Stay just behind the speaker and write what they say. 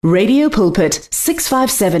Radio Pulpit,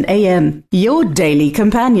 657 AM, your daily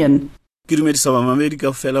companion. Ke dumedisa bamamedi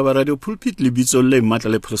ka fela ba Radio Pulpit le bitso le matla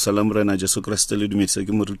le pholosa morena Jesu Kriste le dumedisa ke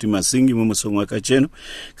moruti masengi mo mosong wa ka tseno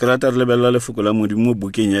ke rata re lebella lefoko la modimo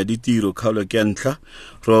bukeng ya ditiro kgaolo ke ntla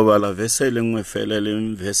roba la verse le nngwe fela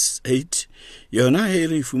le verse 8 yona he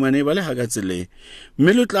re fumane ba le ha ka tsele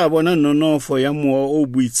mme le tla bona nonofo ya moa o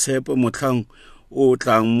buitshepo motlhang o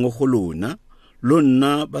tlang mo go lona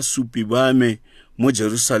lonna basupi ba me mo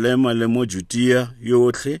Jerusalema le mo Judea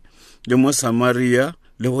yotlhe le mo Samaria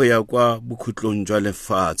le go ya kwa bokhutlong jwa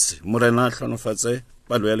lefatshe morena tlhonofatse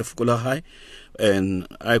palo ya lefoko la hae and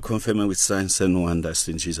I confirm with signs and wonders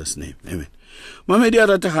in Jesus name amen. Mamedi a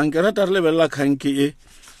rata hanke rata re lebella khanke e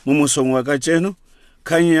mo mosong wa ka tseno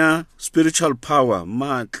khanya spiritual power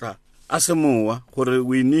matla a semowa gore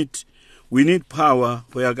we need power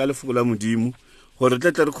go ya ka lefoko la modimo gore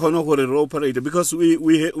tle re khona gore re operate because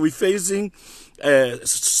we facing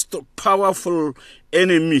powerful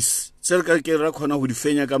enemies serka ke ra khona go di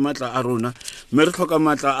fenya ka matla a rona me re tlhoka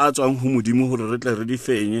matla a tswang go modimo gore re tle re di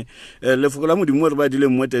fenye lefoko la modimo re ba dile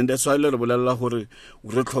mo teng that's why le re bolella gore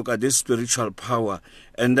re tlhoka this spiritual power.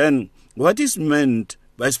 And then what is meant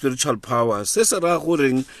by spiritual power se se ra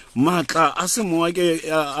goreng matla a se moa ke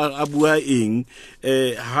a bua eng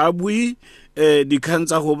ha bui di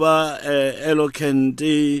kantsa go ba eloquent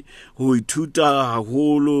go ithuta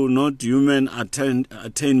haholo not human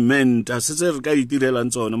attainment a se re ka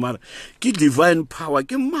itirelang tsona mara ke divine power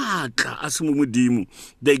ke matla a se mo modimo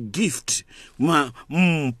the gift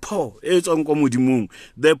mpho e tswang kwa modimong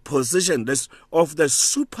the possession of the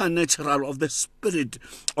supernatural of the spirit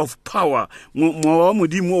of power mo wa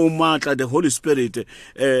modimo o matla the Holy Spirit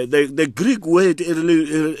the Greek word e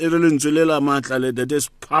re ntselela matla that this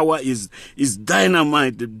power is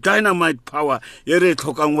dynamite power ye re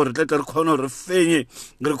tlhokang gore tle re khona re fenye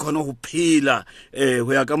re khona go phela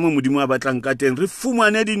go ya ka mo modimo a batlang ka teng re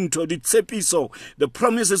fumane dintho ditshepiso the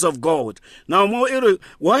promises of God. Now mo ere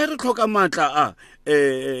why re tlhoka matla a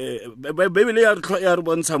Bibele ya re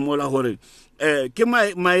bontsha mola gore ke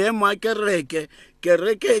maemo a kereke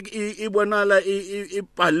e bonala e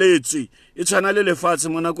paletse e tshwana le lefatshe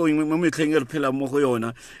mo nakong mo metlheng re phela mo go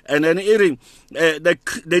yona and then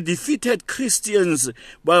the defeated Christians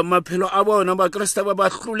ba maphelo a bona ba Krista ba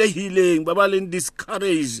hlulehileng ba leng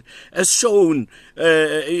discouraged as shown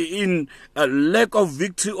in a lack of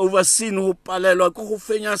victory over sin ho palelwa go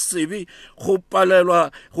fenya sebe go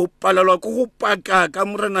palelwa go go paka ka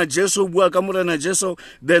morena Jesu bua ka morena Jesu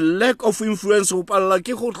the lack of influence ho palelwa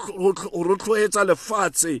ke go rotloetsa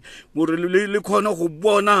lefatshe gore le khona go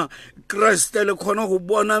bona Christ le khona go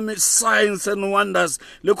bona signs and wonders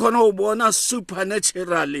le khona go bona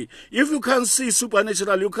supernaturally. If you can't see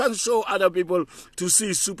supernaturally you can't show other people to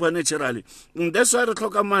see supernaturally. And that's why re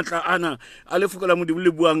tlhoka matla ana a lefoko la modimo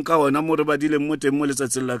le buang ka ona mo re badile mo teng mo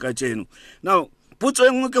letsatsing la ka tseno. Now potso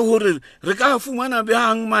engwe ke gore re ka fumana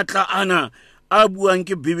bjang matla ana abuang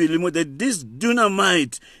ke Bibele mo this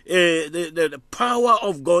dynamite the power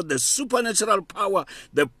of God, the supernatural power,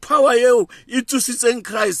 the power you itusitseng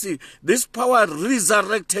Christ, this power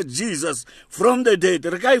resurrected Jesus from the dead.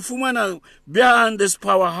 Re ka ifumana beyond this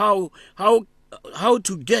power how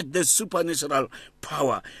to get the supernatural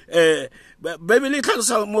power. Bibele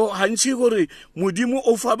tlhalosa mo hantsi gore modimo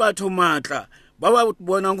o fa batho matla ba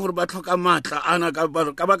bona gore ba tlhoka matla ana ka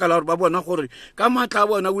baka la gore ba bona gore ka matla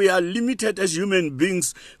bona we are limited as human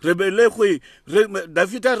beings David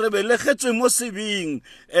rebeletswe mo sebing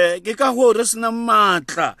ke ka gore sena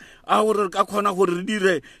matla a gore ka khona gore re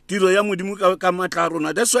dire tiro ya modimo ka matla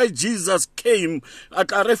rona. That's why Jesus came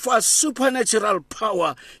at a supernatural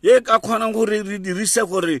power ye ka khona gore re dirise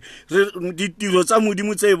gore ditiro tsa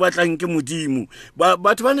modimo tse batlang ke modimo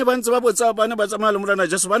batho ba ne ba ntse ba botsa bana ba tsamaya le morena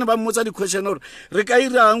Jesu bana ba mmotsa di question gore re ka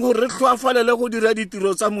irang gore re tlhoafalele go dira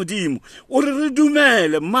ditiro tsa modimo o re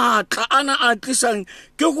dumele matla ana a tlisang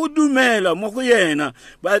ke go dumela mo go yena.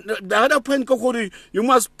 But the other point ke gore you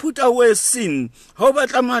must put away sin how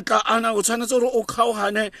batla matla ana o tshwanetse gore o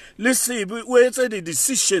kgaogane le sebe o etse the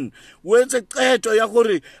decision o etse qeto ya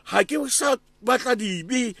gore ha ke sa batla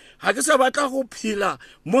dibi ha ke sa batla go phela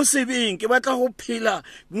mo sebeng ke batla go phela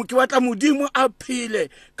ke batla modimo a phele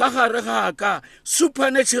ka gare ga ka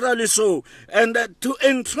supernaturally so and to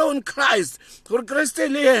enthrone Christ gore Christ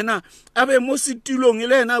le yena a be mo setilong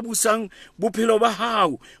le yena a busang bophelo ba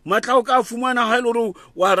hao matla o ka fumana ha ile gore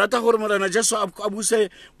wa rata gore morena Jesu a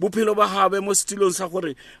buse bophelo ba hawe mo setilong sa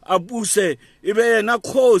gore a buse e be yena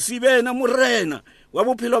khosi e be yena morena wa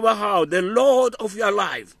bophelo ba hao, the Lord of your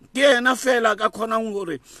life. Ke ena fela ka khonang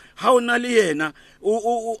hore ha o na le yena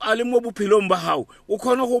o a le mo bophelong ba hao o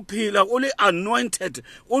khona go phela o le anointed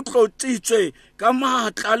o tlotsitswe ka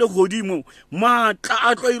matla le godimo matla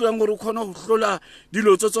a tlo irang gore o khona go hlola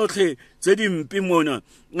dilo tsotlhe tse dimpi mona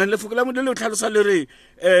le fukela mo le tlhalosa le re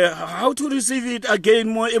how to receive it again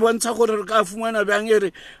mo e bontsha gore re ka fumana bang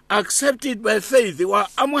ere accept it by faith wa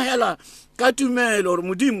amohela ka tumelo re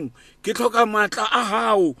modimo ke tlhoka matla a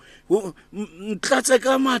hao ntlatse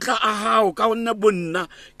ka matla a hao ka nna bonna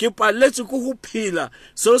ke paletse go go phela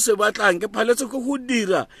so se batlang ke paletse go go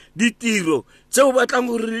dira ditiro tse o batlang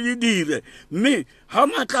go re di dire mme ha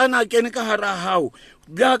matlana kene ka hara hao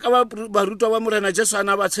bja ka ba rutwa ba morena Jesu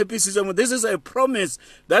ana ba tshepisitse mo this is a promise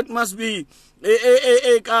that must be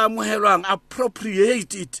ka mohelwang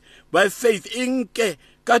appropriate it by faith inke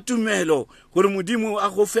ka tumelo gore modimo a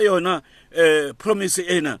go fe yona promise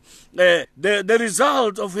ena the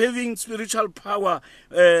result of having spiritual power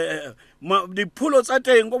the pulo tsa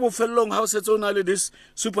teng go bofellong ha o setse o na le this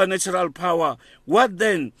supernatural power what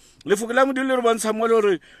then le fukela mo dilo re bontsha mo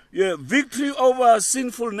le victory over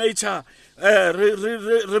sinful nature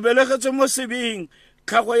re belegetse mo sebing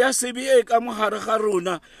tlhago ya sebi e ka mogare ga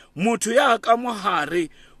rona motho ya ka mogare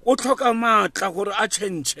o tlhoka matla gore a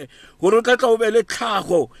change gore o tla o be le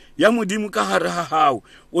tlhago ya modimo ka gare ga hao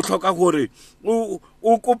o tlhoka gore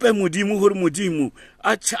o kope modimo gore modimo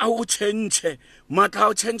a o change matla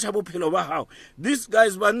o change bophelo ba hao these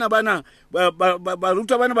guys bana ba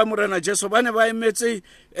ruta bana ba morena Jesu bana ba emetse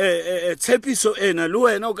tshepiso ena le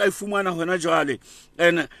wena o ka ifumana hona jwale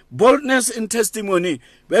and boldness in testimony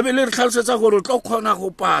bebele re tlhalosetsa gore o tlo khona go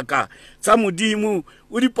paka tsa modimo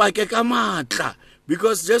o di pake ka matla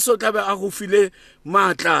because Jesu tla be a go file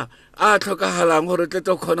matla a tlhokagalang gore tle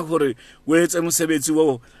tlo khona gore o etse mosebetsi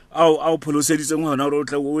wo ao pholoseditseng hona gore o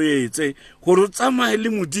tle o etse gore o tsamaye le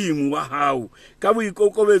modimo wa hao ka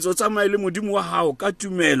boikokobetso tsamaye le modimo wa hao ka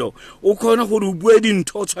tumelo o khona gore o bue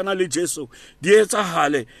dintho tshwana le Jesu di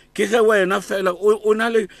etsagale ke ge wena fela o na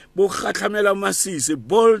le bo kgatlhamela masise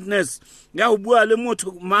boldness ya o bua le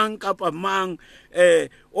motho mang kapa mang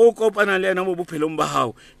o kopana le ena mo bophelong ba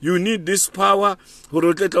hao you need this power gore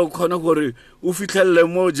o tle o khona gore o fitlhelle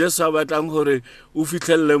mo Jesu a batlang gore o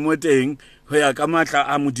fitlhelle mo teng ho ya ka matla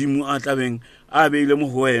a modimo a tlabeng a beile mo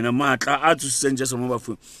ho wena matla a tsusitseng Jesu mo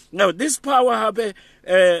bafung now this power habe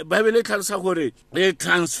Bible e tlhalosa gore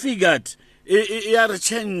transfigured ya re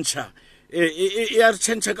change ya re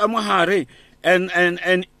change ka mohare and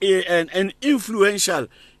influential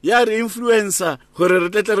ya re influencer gore re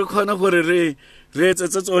tle re khona gore re etse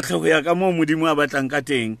tsotlhe go ya ka mo modimo a batlang ka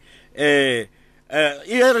teng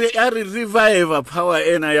ya re revive power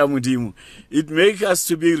ena ya modimo it make us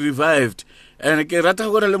to be revived and ke rata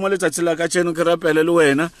gore le mo letsatsi la ka tseno ke rapele le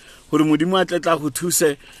wena gore modimo a tletla go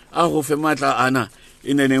thuse a go fe matla ana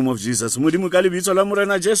in the name of Jesus modimo ka lebitso la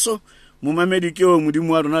morena Jesu mo mamedi ke o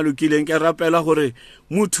modimo wa rona lokileng ke rapela gore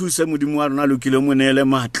mo thuse modimo wa rona lokile mo neele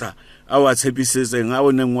matla a wa tshepisetseng a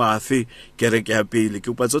o neng wa fe kereke ya pele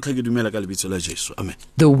ke upa tsotlhe ke dumela ka lebitso la Jesu amen.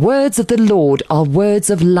 The words of the Lord are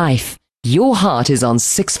words of life. Your heart is on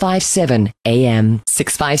 657 AM.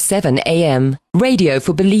 657 AM, radio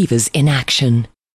for believers in action.